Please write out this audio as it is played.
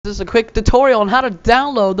this is a quick tutorial on how to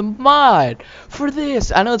download the mod for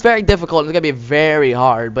this. I know it's very difficult. It's gonna be very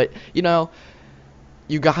hard, but you know,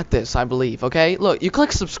 you got this, I believe. Okay, look, you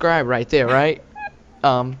click subscribe right there, right?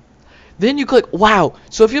 Then you click wow.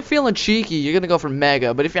 So if you're feeling cheeky, you're gonna go for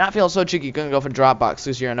Mega. But if you're not feeling so cheeky, you're gonna go for Dropbox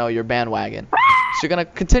because you're bandwagon. So you're gonna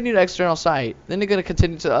continue to external site. Then you're gonna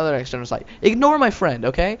continue to the other external site. Ignore my friend,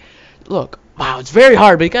 okay? Look, wow, it's very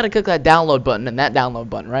hard, but you gotta click that download button and that download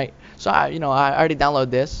button, right? So I already downloaded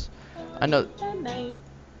this. I know.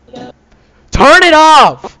 Turn it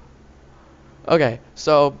off. Okay,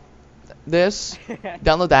 so this,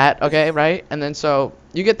 download that, okay, right? And then so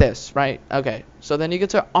you get this, right? Okay, so then you get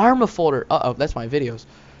to Arma folder. Uh-oh, that's my videos,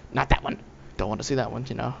 not that one. Don't want to see that one,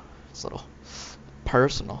 you know. It's a little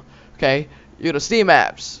personal. Okay, you go to Steam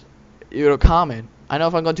apps. You go to comment. I know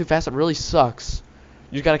if I'm going too fast, it really sucks.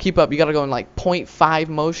 You just gotta keep up. You gotta go in like 0.5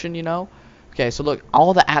 motion, you know. Okay, so look,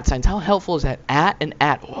 all the @ signs. How helpful is that? @ and @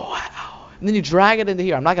 wow. And then you drag it into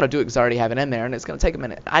here. I'm not gonna do it because I already have it in there, and it's gonna take a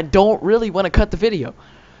minute. I don't really want to cut the video.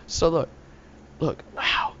 So look,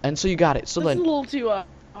 wow. And so you got it. So this then, is a little too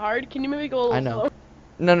hard. Can you maybe go a little I know.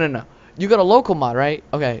 slower? No. You got a local mod, right?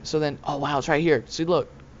 Okay, so then, oh wow, it's right here. See,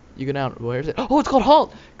 look. You go down. Where is it? Oh, it's called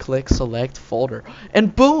Halt. Click select folder,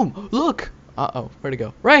 and boom. Look. Uh-oh, where'd it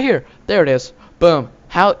go? Right here. There it is. Boom.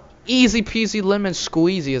 How easy peasy lemon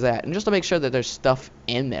squeezy is that? And just to make sure that there's stuff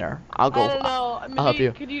in there, I'll go. I don't know. Maybe, I'll help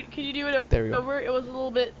you. Could you do it There we go. over? It was a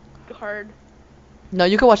little bit hard. No,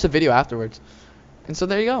 you can watch the video afterwards. And so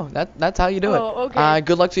there you go. That's how you do it. Okay.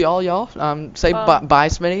 Good luck to y'all. Say bye,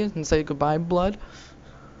 Smitty, and say goodbye, Blood.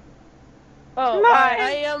 Oh,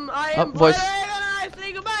 I am. Voice. I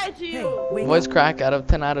say goodbye to you. Voice crack out of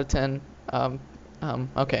 10 out of 10.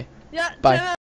 Okay. Yeah. Bye.